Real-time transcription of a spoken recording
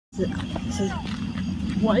What?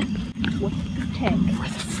 What the heck? Where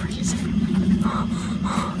the frick is it?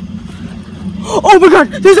 Oh my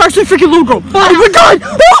god! There's actually a freaking logo! Oh my god!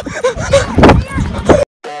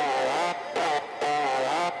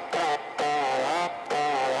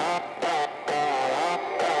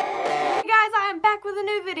 Hey guys, I am back with a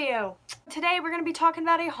new video. Today we're going to be talking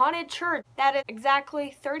about a haunted church that is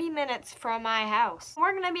exactly 30 minutes from my house.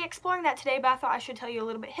 We're going to be exploring that today, but I thought I should tell you a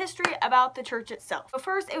little bit history about the church itself. So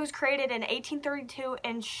first, it was created in 1832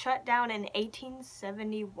 and shut down in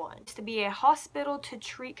 1871. It used to be a hospital to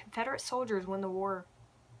treat Confederate soldiers when the war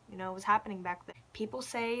was happening back then. People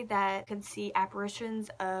say that you can see apparitions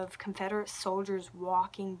of Confederate soldiers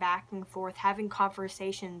walking back and forth, having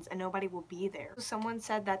conversations, and nobody will be there. Someone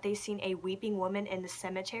said that they seen a weeping woman in the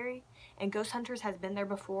cemetery, and ghost hunters has been there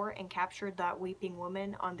before and captured that weeping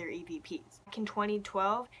woman on their EVPs. Back in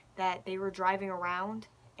 2012, that they were driving around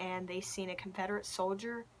and they seen a Confederate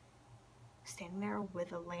soldier standing there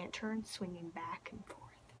with a lantern swinging back and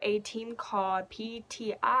forth. A team called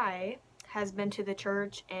PTI has been to the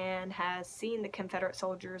church and has seen the Confederate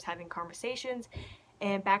soldiers having conversations.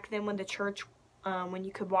 And back then when the church, when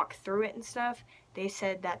you could walk through it and stuff, they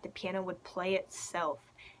said that the piano would play itself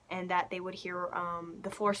and that they would hear the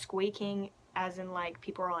floor squeaking, as in like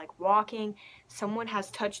people are like walking. Someone has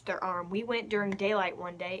touched their arm. We went during daylight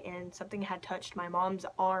one day and something had touched my mom's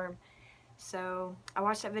arm. So I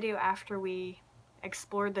watched that video after we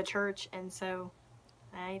explored the church, and so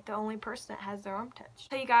I ain't the only person that has their arm touched. I'll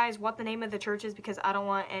tell you guys what the name of the church is because I don't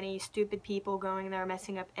want any stupid people going there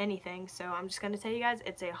messing up anything. So I'm just going to tell you guys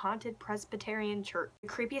it's a haunted Presbyterian church. The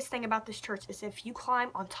creepiest thing about this church is if you climb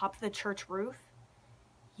on top of the church roof,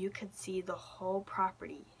 you could see the whole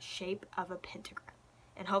property shape of a pentagram.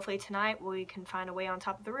 And hopefully tonight we can find a way on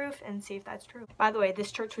top of the roof and see if that's true. By the way,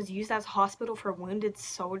 this church was used as a hospital for wounded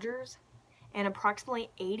soldiers, and approximately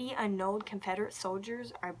 80 unknown Confederate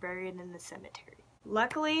soldiers are buried in the cemetery.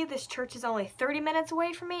 Luckily, this church is only 30 minutes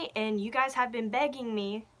away from me, and you guys have been begging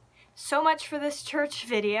me so much for this church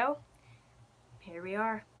video. Here we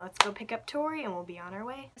are. Let's go pick up Tori, and we'll be on our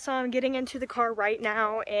way. So I'm getting into the car right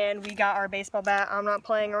now, and we got our baseball bat. I'm not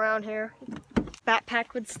playing around here.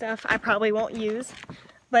 Backpack with stuff I probably won't use,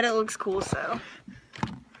 but it looks cool, so.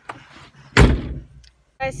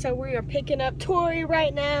 Guys, so we are picking up Tori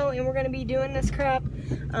right now, and we're going to be doing this crap.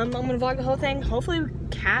 I'm going to vlog the whole thing. Hopefully we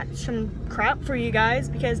catch some crap for you guys,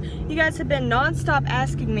 because you guys have been non-stop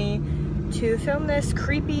asking me to film this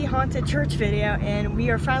creepy haunted church video, and we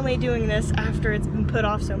are finally doing this after it's been put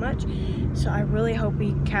off so much. So I really hope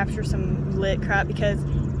we capture some lit crap, because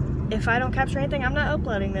if I don't capture anything, I'm not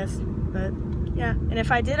uploading this. But yeah, and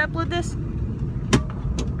if I did upload this,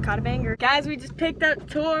 caught a banger. Guys, we just picked up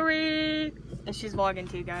Tori! And she's vlogging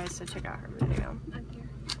too, guys, so check out her video.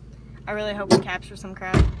 I really hope we capture some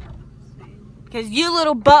crap, because you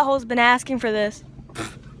little butthole's been asking for this.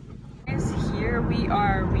 Guys, here we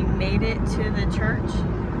are. We made it to the church.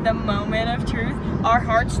 The moment of truth. Our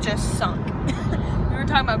hearts just sunk. We were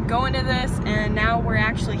talking about going to this, and now we're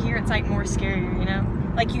actually here. It's like more scarier, you know?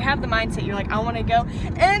 Like you have the mindset, you're like, I want to go,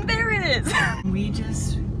 and there it is. We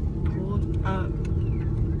just pulled up.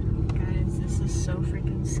 Guys, this is so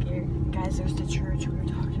freaking scary. Guys, there's the church we were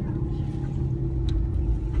talking about.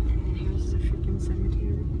 And here's the freaking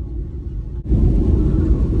cemetery.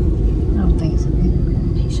 I don't think it's okay.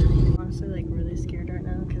 I'm honestly like really scared right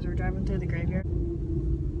now because we're driving through the graveyard.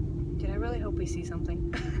 Dude, I really hope we see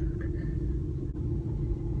something.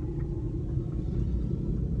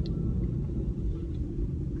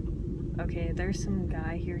 Okay, there's some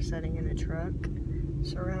guy here sitting in a truck.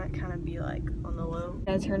 So we're gonna kind of be like on the low.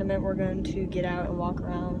 At a tournament, we're going to get out and walk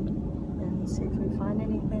around and see if we find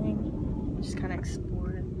anything. Just kind of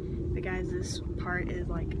explore it. But guys, this part is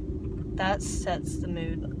like, that sets the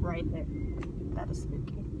mood right there. That is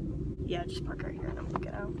spooky. Yeah, just park right here and I'm gonna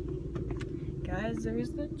get out. Guys,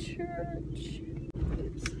 there's the church.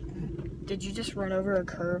 Oops. Did you just run over a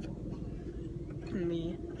curve?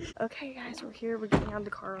 Me. Okay guys, we're here. We're getting out of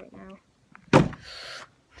the car right now.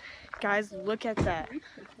 Guys, look at that.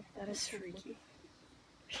 That is freaky.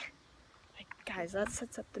 Like, guys, that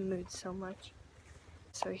sets up the mood so much.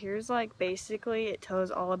 So here's like, basically, it tells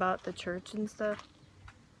all about the church and stuff.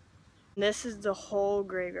 This is the whole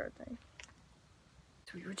graveyard thing.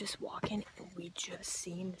 So we were just walking and we just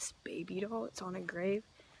seen this baby doll. It's on a grave.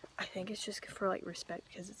 I think it's just for like respect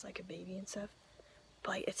because it's like a baby and stuff.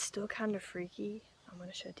 But it's still kind of freaky. I'm going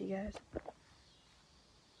to show it to you guys.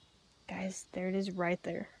 Guys, there it is right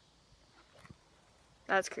there.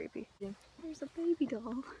 That's creepy. There's a baby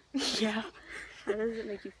doll. Yeah. How does it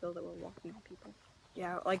make you feel that we're walking people?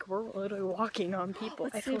 Yeah, like we're literally walking on people.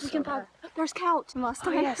 Let's I see feel if we so can bad. find. There's couch. Last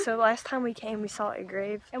Oh time. yeah, so last time we came, we saw a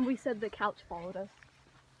grave. And we said the couch followed us.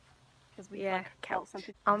 Because we Yeah, felt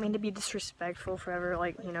something. I don't mean to be disrespectful for ever,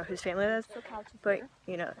 like, you know, whose family that is, So couch is but, here.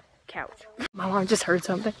 you know, couch. My mom just heard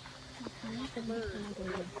something. Dude,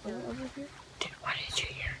 what did you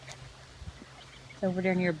hear? It's over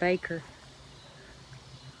there near Baker.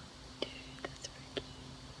 Dude, that's freaky.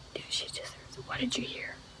 Dude, she just heard something. What did you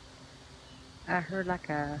hear? I heard like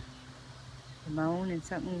a moan and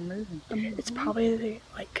something moving. It's probably the,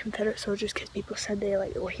 like, Confederate soldiers, because people said they,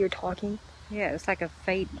 like, were here talking. Yeah, it's like a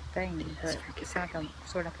faint thing, but it's like a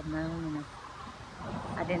sort of like a moan, and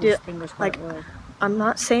I didn't Dude, distinguish what like, it was. I'm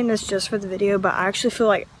not saying this just for the video, but I actually feel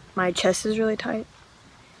like my chest is really tight.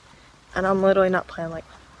 And I'm literally not playing, like,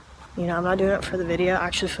 you know, I'm not doing it for the video. I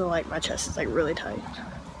actually feel like my chest is, like, really tight.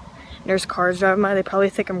 And there's cars driving by. They probably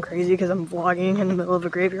think I'm crazy because I'm vlogging in the middle of a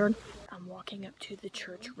graveyard. I'm walking up to the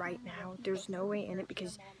church right now. There's no way in it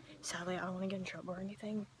because, sadly, I don't want to get in trouble or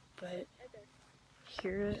anything. But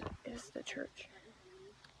here is the church.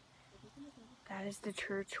 That is the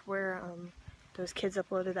church where, those kids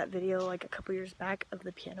uploaded that video like a couple years back of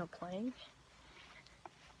the piano playing.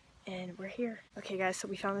 And we're here. Okay guys, so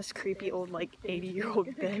we found this creepy old like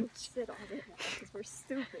 80-year-old bench. Sit on it because we're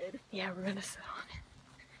stupid. Yeah, we're gonna sit on it.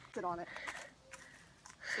 Sit on it.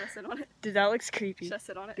 Should I sit on it? Dude, that looks creepy. Should I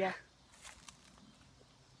sit on it? Yeah.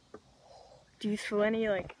 Do you feel any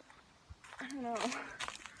like... I don't know.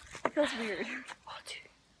 It feels weird. Oh dude.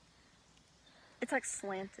 It's like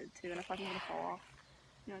slanted too, and I feel like I'm gonna fall off.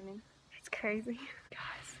 You know what I mean? It's crazy.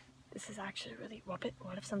 Guys, this is actually really... What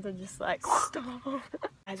if something just like... Stop.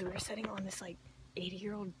 Guys, we were sitting on this like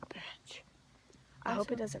 80-year-old bench. I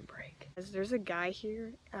hope it doesn't break. There's a guy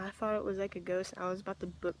here, and I thought it was like a ghost, and I was about to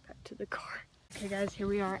book back to the car. Okay guys, here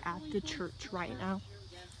we are at the church right now.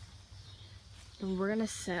 And we're gonna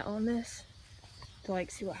sit on this to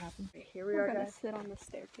like see what happens. Here we are, We're gonna guys. sit on the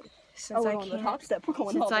staircase. Since on the top step, we're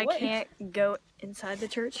going all the way. I can't go inside the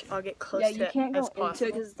church, I'll get close Yeah, to you can't it go as into possible.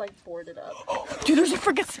 it because it's like boarded up. Dude, there's a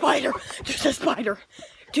freaking spider! There's a spider!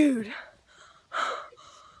 Dude!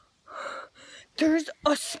 There's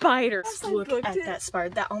a spider! Look at that spider.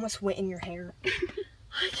 That almost went in your hair.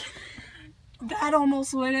 That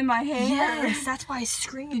almost went in my hair. Yes, that's why I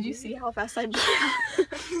screamed. Did you see how fast I jumped? I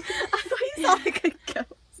thought you saw like a ghost.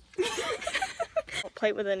 Don't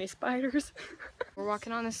play with any spiders. We're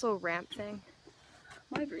walking on this little ramp thing.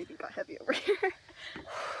 My breathing got heavy over here.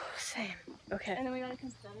 Same. Okay. And then we got a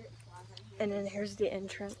Confederate flag right here. And then here's the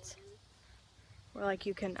entrance. Where like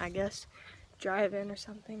you can, I guess, drive in or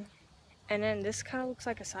something. And then this kind of looks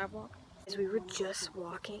like a sidewalk. As we were just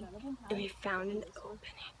walking and we found an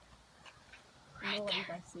opening. Right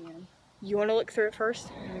there. You want to look through it first?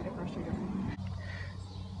 I don't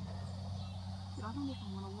know if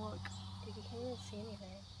I want to look. Dude, you can't even see anything.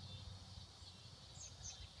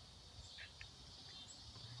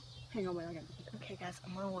 Hang on, wait, I got it. Okay guys,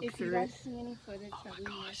 I'm gonna look If you through guys it. see any footage Oh that my we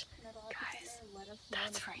gosh. missed, Guys, let us know.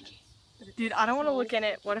 that's freaky. Dude, I don't want to look in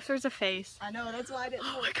it. What if there's a face? I know, that's why I didn't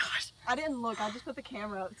Oh look. my gosh. I didn't look, I just put the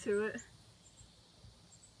camera up to it.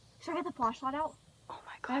 Should I get the flashlight out? Oh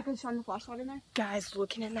my I god. could shine the flashlight in there? Guys,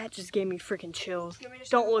 looking in that just gave me freaking chills. You want me to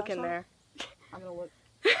shine Don't the look in flashlight? there. I'm gonna look.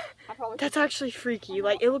 I probably That's actually freaky.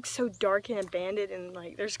 Like, it looks so dark and abandoned and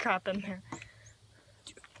like there's crap in there.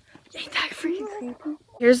 Ain't that freaking creepy?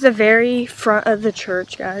 Here's the very front of the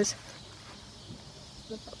church, guys.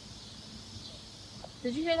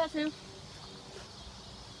 Did you hear that too?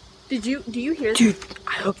 Do you hear that? Dude,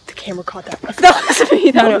 I hope the camera caught that.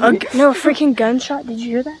 No, No, a freaking gunshot. Did you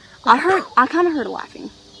hear that? I kind of heard laughing.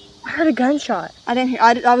 I heard a gunshot. I didn't hear,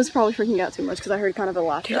 I was probably freaking out too much because I heard kind of a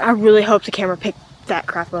laugh. Dude, I really hope the camera picked that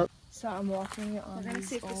crap up. So I'm walking on We're gonna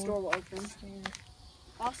see if this door will open.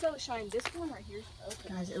 Also, shine this one right here is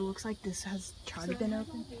open. Guys, it looks like this has tried to been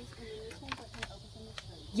open. These, and then this one's like gonna open from this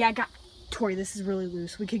side. Yeah, Tori, this is really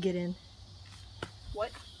loose. We could get in.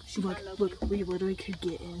 What? Look, we literally could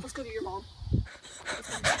get in. Let's go get your mom.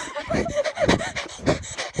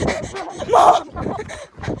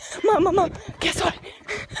 Mom, guess what?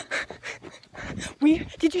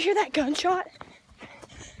 Did you hear that gunshot?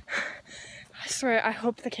 I swear, I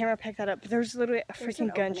hope the camera picked that up. But there's literally a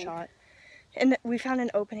freaking gunshot. And we found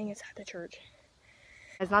an opening inside the church.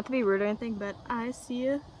 It's not to be rude or anything, but I see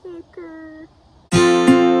a hooker.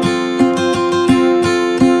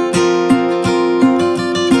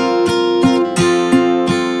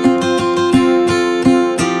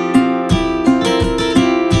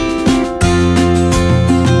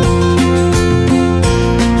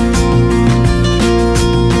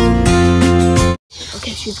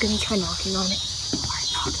 Okay, she's gonna try knocking on it. Alright,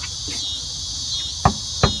 knock.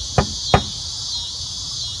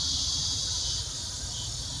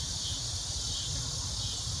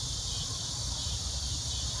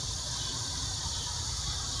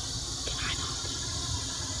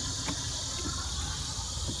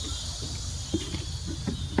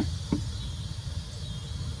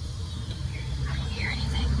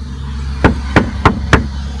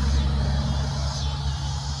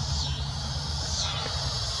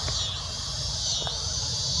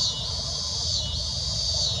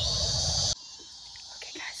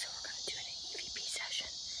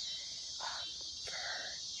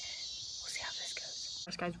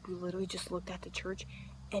 Guys, we literally just looked at the church,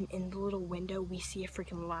 and in the little window we see a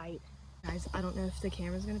freaking light. Guys, I don't know if the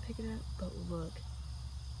camera's gonna pick it up, but look,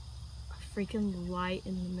 a freaking light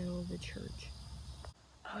in the middle of the church.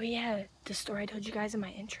 Oh yeah, the story I told you guys in my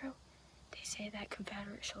intro, they say that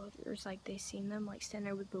Confederate soldiers, like, they seen them like stand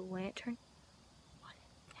there with the lantern. What is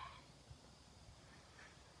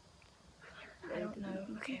that? I don't know.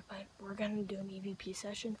 Okay, but we're gonna do an EVP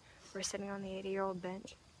session. We're sitting on the 80-year-old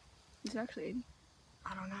bench. Is it actually 80?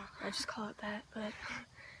 I don't know. I just call it that, but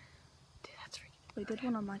dude, that's freaking. They did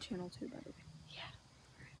one on my channel too, by the way.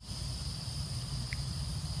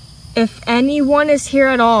 Yeah. If anyone is here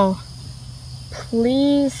at all,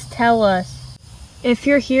 please tell us. If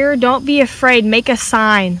you're here, don't be afraid. Make a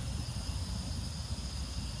sign.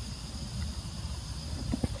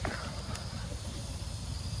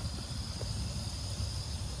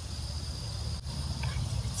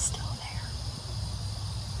 It's still there.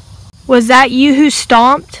 Was that you who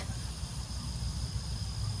stomped?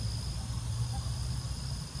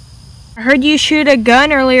 I heard you shoot a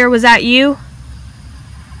gun earlier. Was that you?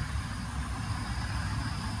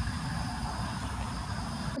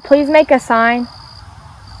 Please make a sign.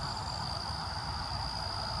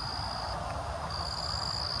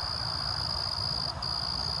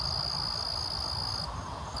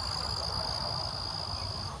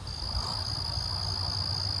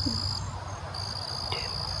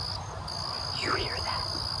 You hear that?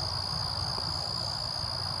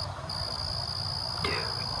 Dude.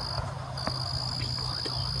 People are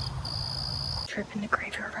talking. Trip in the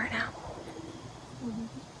graveyard right now.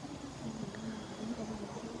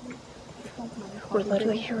 We're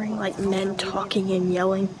literally hearing like men talking and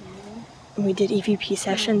yelling. And we did EVP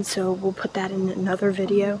sessions, so we'll put that in another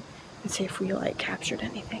video and see if we like captured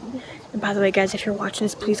anything. And by the way, guys, if you're watching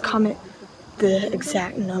this, please comment the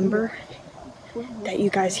exact number that you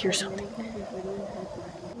guys hear something.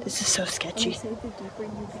 This is so sketchy.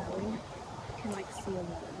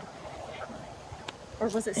 Or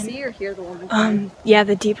was it see or hear the woman? Yeah,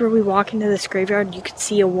 the deeper we walk into this graveyard, you could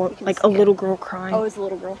see a little girl crying. Oh, it's a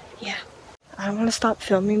little girl. Yeah. I don't want to stop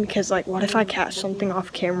filming because, like, what if I catch something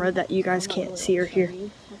off camera that you guys can't see or hear?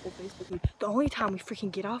 The only time we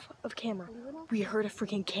freaking get off of camera, we heard a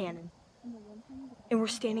freaking cannon. And we're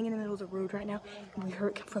standing in the middle of the road right now, and we heard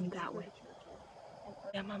it come from that way.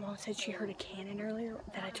 Yeah, my mom said she heard a cannon earlier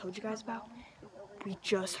that I told you guys about. We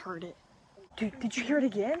just heard it. Dude, did you hear it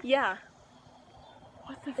again? Yeah.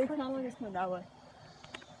 What the They frick? sound like it's coming that way.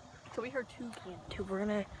 So we heard two cannons. Dude, we're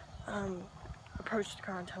gonna approach the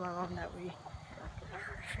car and tell my mom that we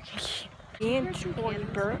heard a freaking cannon. Me and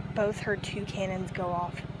Tori both heard two cannons go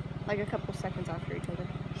off. Like a couple seconds after each other.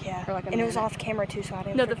 Yeah. Or like a and it was minute. off camera too, so I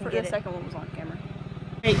didn't No, freaking the get it. second one was on camera.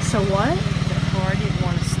 Wait, so what? The car didn't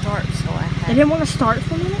want to start, so I had. They didn't want to start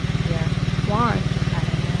for a minute? Yeah. Why?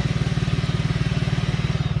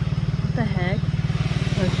 What the heck?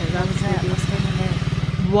 Okay, that was that. What's in there?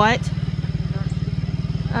 What?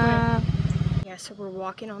 Yeah, so we're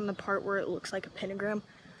walking on the part where it looks like a pentagram.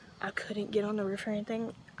 I couldn't get on the roof or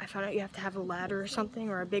anything. I found out you have to have a ladder or something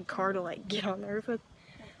or a big car to like get on the roof with.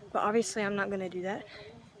 But obviously I'm not gonna do that.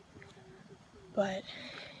 But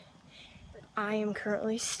I am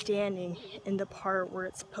currently standing in the part where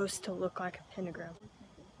it's supposed to look like a pentagram.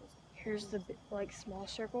 Here's the like small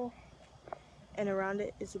circle, and around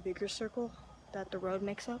it is a bigger circle that the road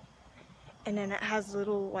makes up. And then it has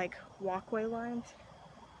little like walkway lines.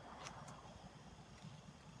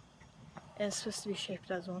 And it's supposed to be shaped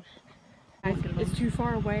as one. It's too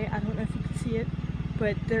far away. I don't know if you can see it,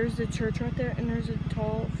 but there's a church right there, and there's a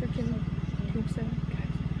tall freaking tombstone.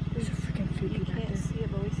 There's a freaking food back there. see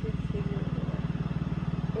it, but we see a figure over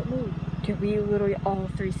there. It moved. Dude, we literally all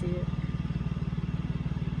three see it.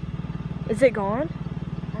 Is it gone?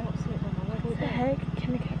 I don't see it. What the heck?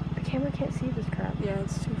 The camera can't see this crap. Yeah,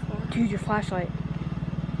 it's too far. Dude, your flashlight.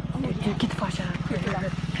 Oh, Dude, get the flashlight out. Here, here,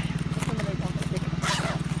 here.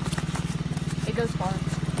 It goes far.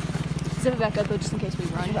 Zip it back up though, just in case we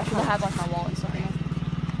run. Because I have like my wallet and stuff in there.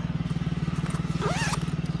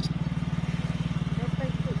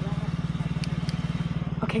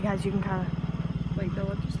 Okay, guys, you can kind of. Wait, go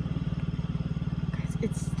up just. Guys,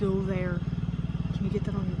 it's still there. Can you get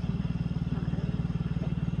that on your camera?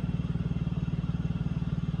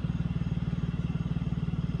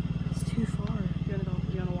 It's too far. You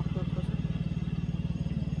wanna walk a little closer?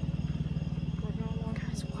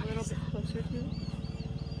 Guys, what is that? Closer to it?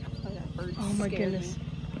 Oh, that bird Oh my scared goodness. me.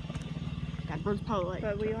 That bird's probably like.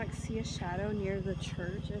 But we like see a shadow near the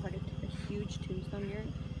church. There's like a huge tombstone near it,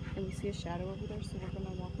 and we see a shadow over there. So we're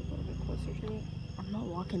gonna walk a little bit closer to it. I'm not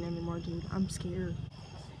walking anymore, dude. I'm scared.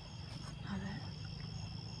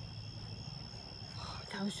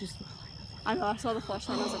 That was just. I know, I saw the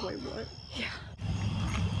flashlight and I was like, wait, what? Yeah.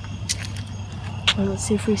 Wait, let's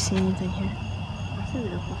see if we see anything here. I see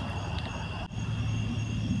the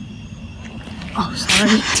Oh,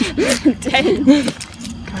 sorry. Dang.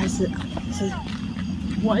 Guys, this is.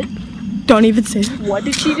 What? Don't even say that. What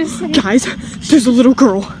did she just say? Guys, there's a little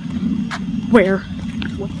girl. Where?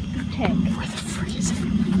 What the heck? Where the frick is it?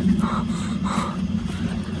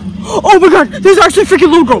 Oh my god, there's actually a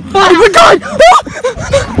freaking little girl. Oh my god!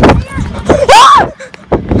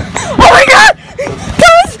 Oh my god!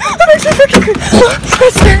 Guys, I'm actually freaking good.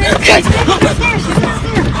 Guys,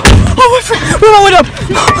 oh my frick, we went up.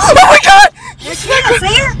 Oh my god!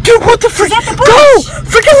 Dude, what the frick? Go!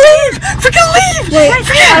 Freaking leave! Freaking leave! Wait,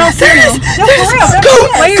 I don't see her. No, for real. Go!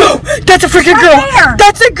 Go! That's a freaking girl! there.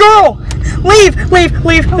 That's a girl! Leave! Leave!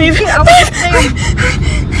 Leave! Leave!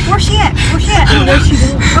 Where's she at? Where's she at? Where's she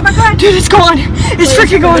going? Oh my god. Dude, it's gone! It's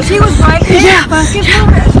freaking gone! She was right there. Yeah! Fucking she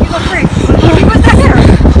was freak. She was back there.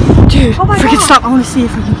 Dude, Oh my freaking god. stop! I want to see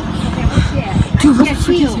if I can. Okay, where's she at? Dude, what the Yeah,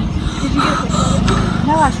 freak is chill. it? Did you get it?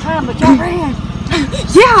 No, I was trying, but y'all ran.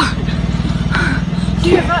 Yeah!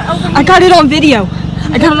 Dude, I got it on video.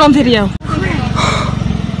 I got it on video.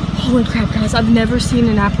 Holy crap, guys! I've never seen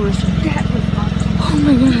an apparition. That was awesome. Oh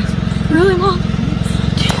my goodness! Really, Mom?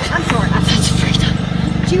 I'm sorry. That's freaked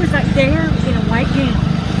out. She was like there in a white gown.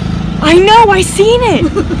 I know. I seen it.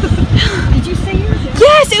 Did you see her?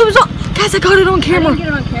 Yes, it was on. Guys, I got it on camera. I didn't get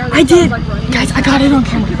it on camera. I did. Like running Guys, I got it on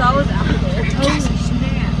camera. because I was out there. Guys, Holy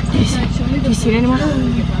snap. do you see it anymore?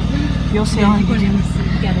 You'll see it on YouTube.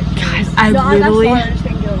 Guys, I No, literally that's why I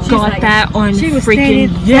understand going on. got that on She was freaking.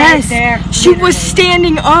 standing Yes, right there, she was literally.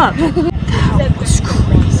 standing up. That was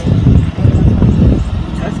crazy.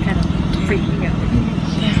 That's kind of freaking me out.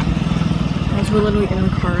 Guys, we're literally in the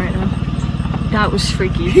car right now. That was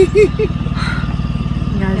freaky.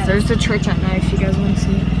 Guys, there's the church at night if you guys want to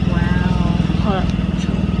see it. Wow. Hold up.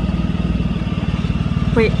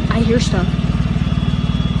 Wait, I hear stuff.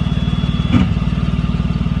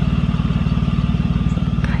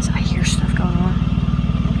 Guys, I hear stuff going on.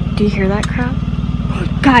 Do you hear that crap?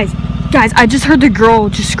 Guys, I just heard the girl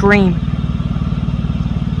just scream.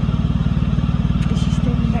 Is she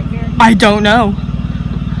standing back there? I don't know.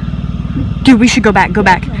 Dude, we should go back. Go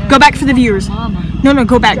back. Go back for the viewers. Mama. No,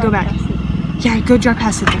 go back. Go back. Yeah, go drive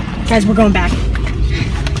past it. Guys, we're going back.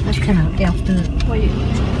 That's kind of effed up. Wait.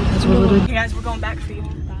 Guys, we're literally. Hey guys, we're going back for you.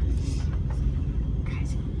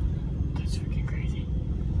 Guys, that's freaking crazy.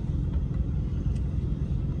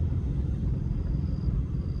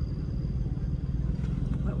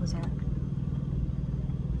 What was that?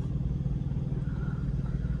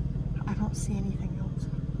 I don't see anything else.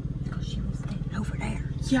 Because she was standing over there.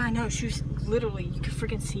 Yeah, I know. She was literally, you could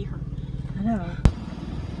freaking see her. I know.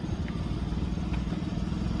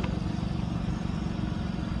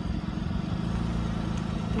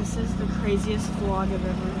 This is the craziest vlog I've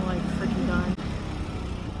ever, like, freaking done.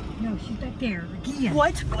 No, she's back there again.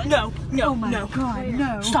 What? No, Oh my no. god,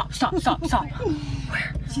 no. Stop.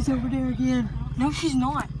 Where? She's over there again. No, she's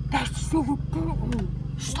not. That's so cool.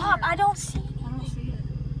 Stop, I don't see it. I don't see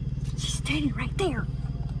it. She's standing right there.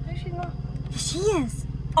 No, she's not. She is.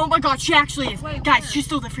 Oh my god, she actually is. Wait, Guys, where? she's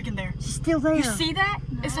still freaking there. She's still there. You see that?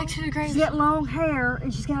 It's next to the grave. She's got long hair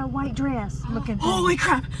and she's got a white dress looking thing. Holy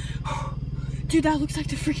crap. Dude, that looks like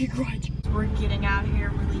the freaking garage. We're getting out of here.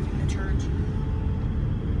 We're leaving the church.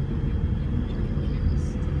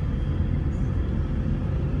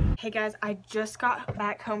 Hey guys, I just got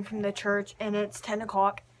back home from the church and it's 10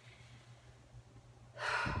 o'clock.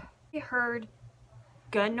 We heard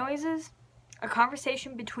gun noises, a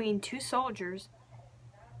conversation between two soldiers,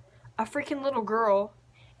 a freaking little girl.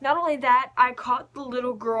 Not only that, I caught the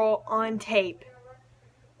little girl on tape.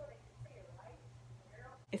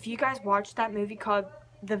 If you guys watched that movie called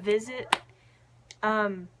The Visit,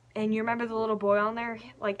 and you remember the little boy on there,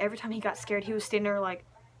 like every time he got scared, he was standing there like,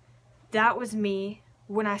 that was me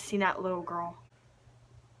when I seen that little girl.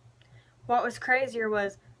 What was crazier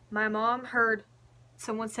was my mom heard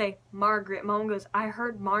someone say Margaret. Mom goes, I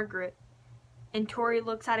heard Margaret. And Tori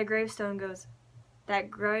looks at a gravestone and goes, that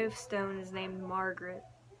gravestone is named Margaret.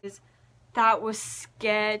 That was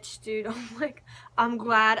sketch, dude. I'm like, I'm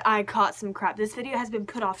glad I caught some crap. This video has been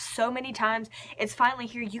put off so many times. It's finally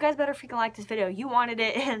here. You guys better freaking like this video. You wanted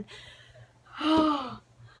it, and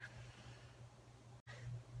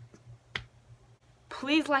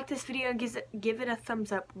please like this video and give it a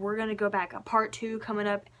thumbs up. We're gonna go back. A part 2 coming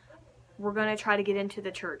up. We're gonna try to get into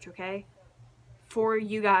the church, okay? For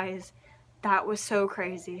you guys. That was so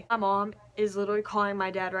crazy. My mom is literally calling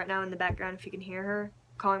my dad right now in the background, if you can hear her.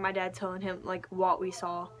 Calling my dad, telling him like what we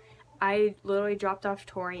saw. I literally dropped off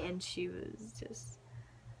Tori and she was just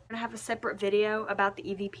I'm gonna have a separate video about the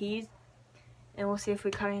EVPs, and we'll see if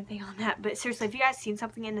we cut anything on that. But seriously, if you guys seen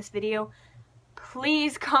something in this video,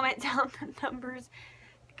 please comment down the numbers,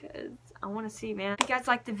 because I want to see, man. If you guys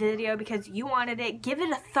liked the video because you wanted it, give it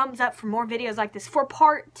a thumbs up for more videos like this for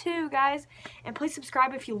part 2, guys. And please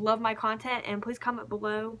subscribe if you love my content, and please comment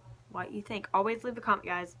below what you think. Always leave a comment,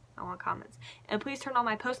 guys. I want comments. And please turn on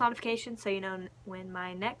my post notifications so you know when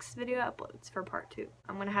my next video uploads for part 2.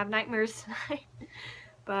 I'm going to have nightmares tonight.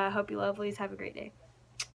 But I hope you lovelies have a great day.